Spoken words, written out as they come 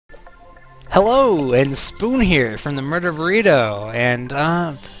Hello, and Spoon here from the Murder Burrito, and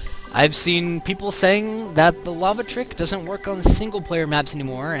I've seen people saying that the lava trick doesn't work on single-player maps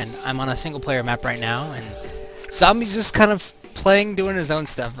anymore, and I'm on a single-player map right now, and Zombie's just kind of doing his own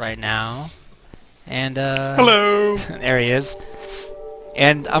stuff right now, and hello! There he is.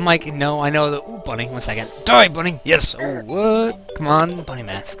 And I'm like, no, I know the... Ooh, bunny, 1 second. Die, bunny! Yes! Oh, what? Come on, bunny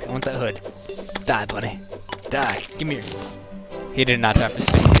mask. I want that hood. Die, bunny. Die. Give me your... He did not drop his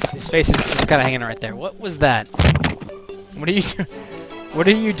face. His face is just kind of hanging right there. What was that? What are you doing? What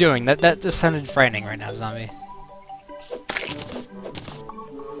are you doing? That just sounded frightening right now, Zombie.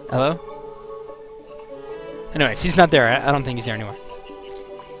 Hello? Anyways, he's not there. I don't think he's there anymore.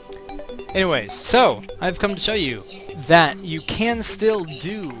 Anyways, so, I've come to show you that you can still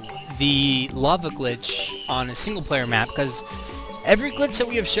do the lava glitch on a single-player map, because every glitch that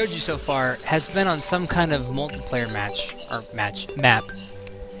we have showed you so far has been on some kind of multiplayer map.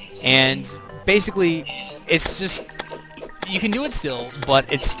 And basically, it's just, you can do it still, but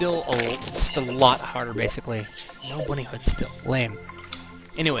it's still a lot harder, basically. No bunny hood still. Lame.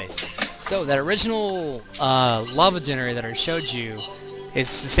 Anyways, so that original lava generator that I showed you is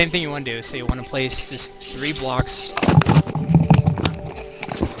the same thing you want to do. So you want to place just 3 blocks.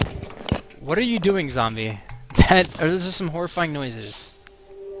 What are you doing, Zombie? Those are some horrifying noises.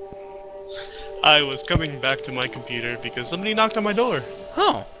 I was coming back to my computer because somebody knocked on my door.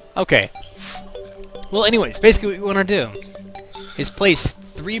 Oh, okay. Well, anyways, basically what you want to do is place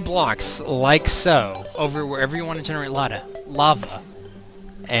 3 blocks like so over wherever you want to generate lava.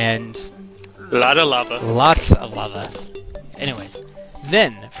 And... Lot of lava. Lots of lava. Anyways,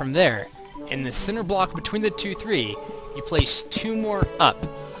 then, from there, in the center block between the 3, you place 2 more up.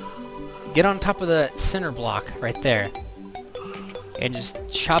 Get on top of the center block right there, and just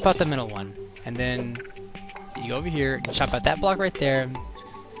chop out the middle one. And then you go over here, chop out that block right there,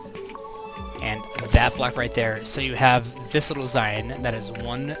 and that block right there. So you have this little design that is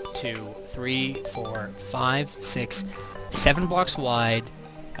 1, 2, 3, 4, 5, 6, 7 blocks wide,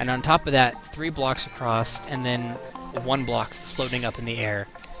 and on top of that, 3 blocks across, and then 1 block floating up in the air,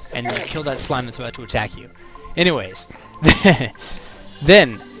 and you kill that slime that's about to attack you. Anyways,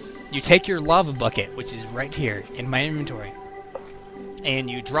 then you take your lava bucket, which is right here in my inventory,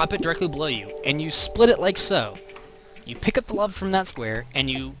 and you drop it directly below you, and you split it like so. You pick up the lava from that square, and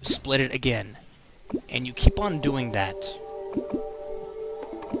you split it again. And you keep on doing that.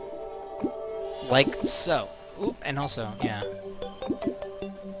 Like so. Oop, and also, yeah.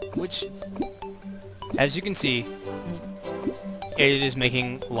 Which, as you can see, it is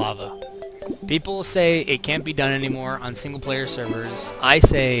making lava. People say it can't be done anymore on single-player servers. I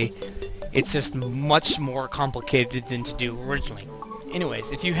say it's just much more complicated than to do originally.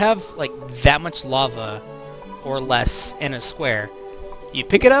 Anyways, if you have like that much lava or less in a square, you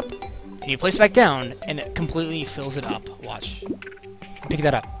pick it up and you place it back down, and it completely fills it up. Watch. Pick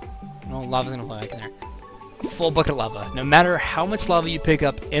that up. No, lava's gonna flow back in there. Full bucket of lava. No matter how much lava you pick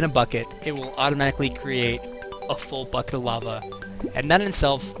up in a bucket, it will automatically create a full bucket of lava, and that in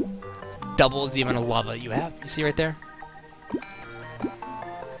itself doubles the amount of lava you have. You see right there?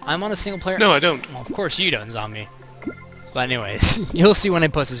 I'm on a single player... No, I don't. Well, of course you don't, Zombie. But anyways, you'll see when I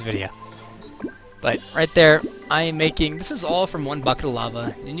post this video. But right there, I am making... This is all from 1 bucket of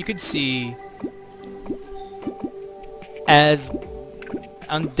lava, and you could see... As...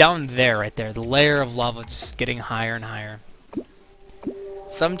 down there, right there, the layer of lava just getting higher and higher.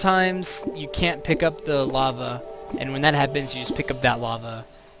 Sometimes you can't pick up the lava, and when that happens, you just pick up that lava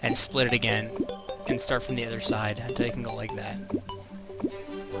and split it again, and start from the other side until you can go like that.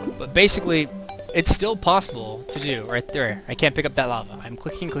 But basically, it's still possible to do right there. I can't pick up that lava. I'm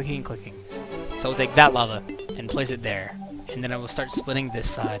clicking, clicking, clicking. So I'll take that lava and place it there, and then I will start splitting this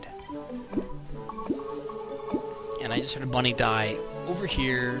side. And I just heard a bunny die over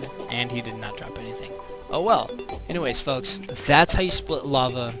here, and he did not drop anything. Oh well. Anyways, folks, that's how you split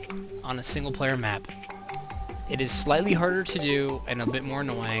lava on a single-player map. It is slightly harder to do and a bit more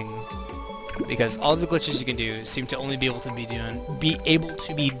annoying because all the glitches you can do seem to only be able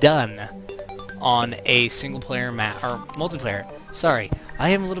to be done on a single-player map or multiplayer. Sorry,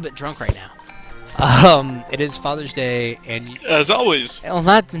 I am a little bit drunk right now. It is Father's Day, and as always. Well,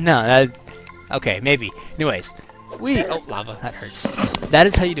 okay, maybe. Anyways, oh, lava, that hurts. That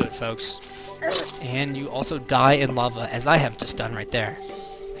is how you do it, folks. And you also die in lava, as I have just done right there,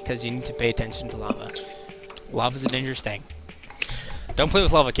 because you need to pay attention to lava. Lava's a dangerous thing. Don't play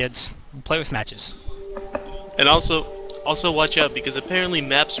with lava, kids. Play with matches. And also watch out, because apparently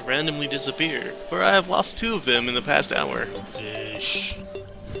maps randomly disappear, where I have lost 2 of them in the past hour. Fish.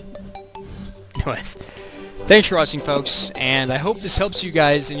 Anyways, Thanks for watching, folks, and I hope this helps you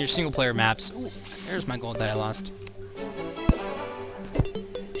guys in your single-player maps. Ooh, there's my gold that I lost.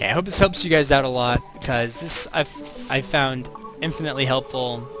 Yeah, I hope this helps you guys out a lot, because this I've found infinitely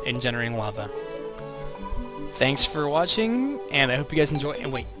helpful in generating lava. Thanks for watching, and I hope you guys enjoy.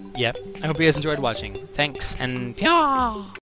 And wait, yep, I hope you guys enjoyed watching. Thanks, and yeah.